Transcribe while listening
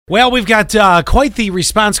Well, we've got quite the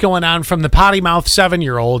response going on from the potty mouth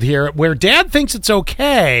 7-year-old here, where Dad thinks it's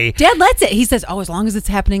okay. Dad lets it. He says, as long as it's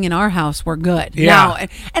happening in our house, we're good. Yeah. Now,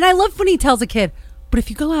 and I love when he tells a kid, but if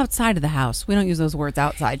you go outside of the house, we don't use those words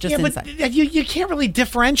outside, just inside. But you can't really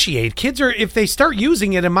differentiate. Kids if they start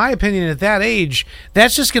using it, in my opinion, at that age,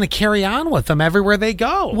 that's just going to carry on with them everywhere they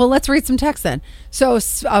go. Well, let's read some text then. So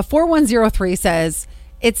 4103 says,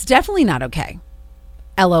 it's definitely not okay.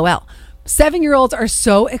 LOL. 7-year-olds are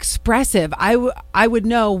so expressive. I would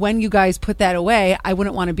know when you guys put that away. I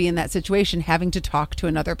wouldn't want to be in that situation having to talk to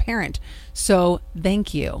another parent. So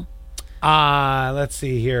thank you. Let's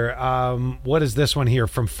see here. What is this one here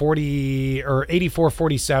from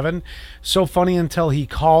 8447? So funny until he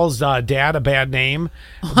calls Dad a bad name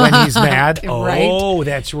when he's mad. Right. Oh,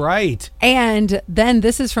 that's right. And then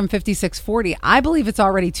this is from 5640. I believe it's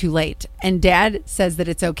already too late. And Dad says that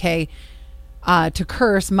it's okay to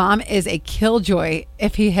curse. Mom is a killjoy.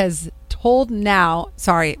 If he has told now,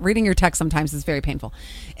 sorry, reading your text sometimes is very painful.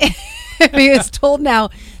 If he is told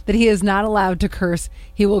now that he is not allowed to curse,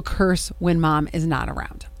 he will curse when Mom is not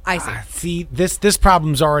around. I see. See, this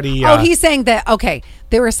problem's already... he's saying that, okay,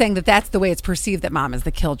 they were saying that that's the way it's perceived, that Mom is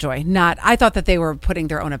the killjoy. I thought that they were putting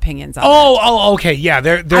their own opinions on Oh, okay, yeah.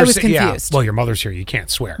 They're I was confused. Yeah. Well, your mother's here. You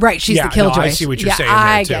can't swear. Right, she's the killjoy. No, I see what you're saying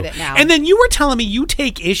I there, too. get it now. And then you were telling me you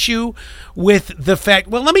take issue with the fact...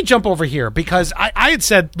 Well, let me jump over here, because I had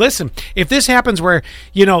said, listen, if this happens where,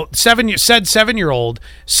 said 7-year-old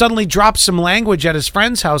suddenly drops some language at his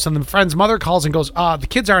friend's house and the friend's mother calls and goes, the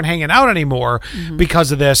kids aren't hanging out anymore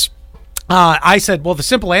because of this. I said, well, the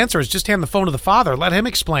simple answer is just hand the phone to the father. Let him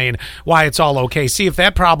explain why it's all okay. See if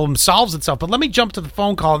that problem solves itself. But let me jump to the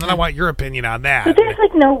phone call, and then I want your opinion on that. So there's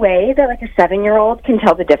no way that a 7-year-old can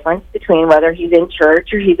tell the difference between whether he's in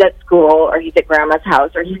church or he's at school or he's at grandma's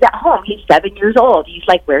house or he's at home. He's 7 years old. He's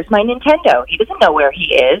like, where's my Nintendo? He doesn't know where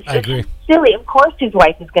he is. I agree. Silly. Of course his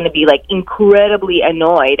wife is going to be incredibly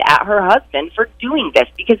annoyed at her husband for doing this,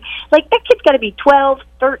 because that kid's got to be 12,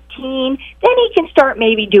 13. Then he can start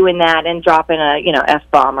maybe doing that and dropping a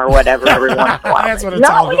F-bomb or whatever every once in a while. That's what it's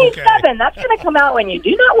not all when he's okay. 7. That's going to come out when you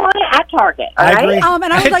do not want it at Target. All I right? agree.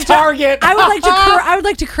 And I would like Target. I would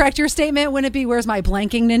like to correct your statement. Wouldn't it be, where's my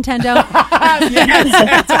blanking Nintendo?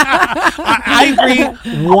 Yes. I agree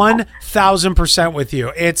 1,000% with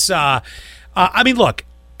you. It's, look,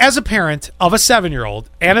 as a parent of a 7-year-old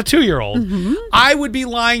and a 2-year-old, I would be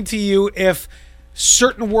lying to you if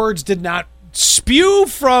certain words did not spew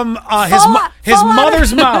from his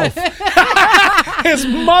mother's mouth. His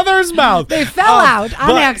mother's mouth. They fell out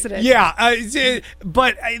on accident. Yeah,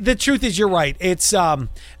 but the truth is, you're right. It's the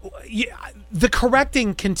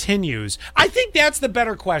correcting continues. I think that's the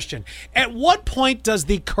better question. At what point does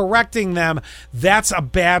the correcting them, that's a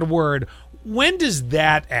bad word, when does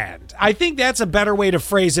that end? I think that's a better way to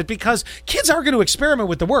phrase it, because kids are going to experiment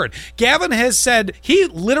with the word. Gavin has said he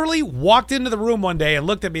literally walked into the room one day and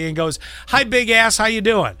looked at me and goes, "Hi, big ass, how you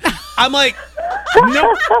doing?" I'm like,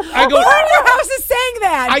 no. I go, Who in your house is saying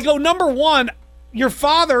that? I go, number one, your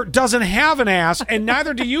father doesn't have an ass, and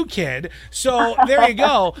neither do you, kid. So there you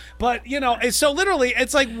go. But, so literally,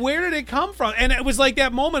 it's like, where did it come from? And it was like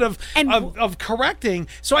that moment of correcting.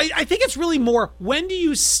 So I think it's really more, when do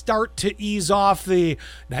you start to ease off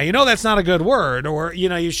now that's not a good word, or,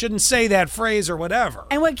 you shouldn't say that phrase or whatever.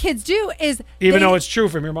 And what kids do is, even though it's true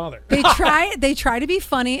from your mother. They try to be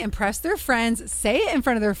funny, impress their friends, say it in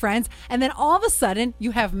front of their friends, and then all of a sudden,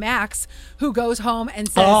 you have Max who goes home and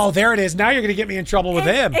says, "Oh, there it is. Now you're going to get me in trouble with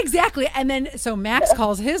him." Exactly. And then so Max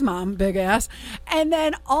calls his mom big ass, and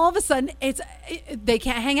then all of a sudden they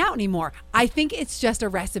can't hang out anymore. I think it's just a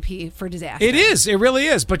recipe for disaster. It is. It really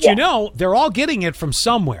is. But they're all getting it from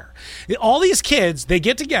somewhere. All these kids, they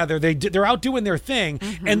get together, they're out doing their thing,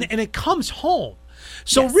 and it comes home.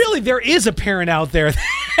 So really, there is a parent out there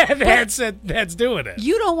that's doing it.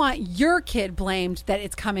 You don't want your kid blamed that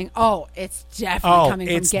it's coming. Oh, it's definitely coming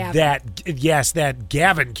from Gavin. That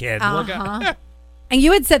Gavin kid. And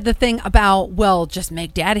you had said the thing about, well, just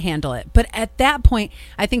make Dad handle it. But at that point,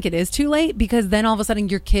 I think it is too late, because then all of a sudden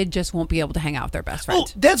your kid just won't be able to hang out with their best friend. Well,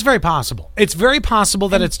 that's very possible. It's very possible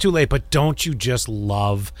that it's too late, but don't you just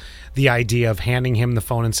love the idea of handing him the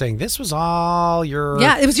phone and saying, this was all your...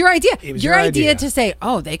 Yeah, it was your idea. It was your idea idea to say,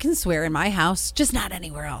 they can swear in my house, just not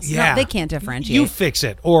anywhere else. Yeah. No, they can't differentiate. You fix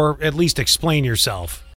it, or at least explain yourself.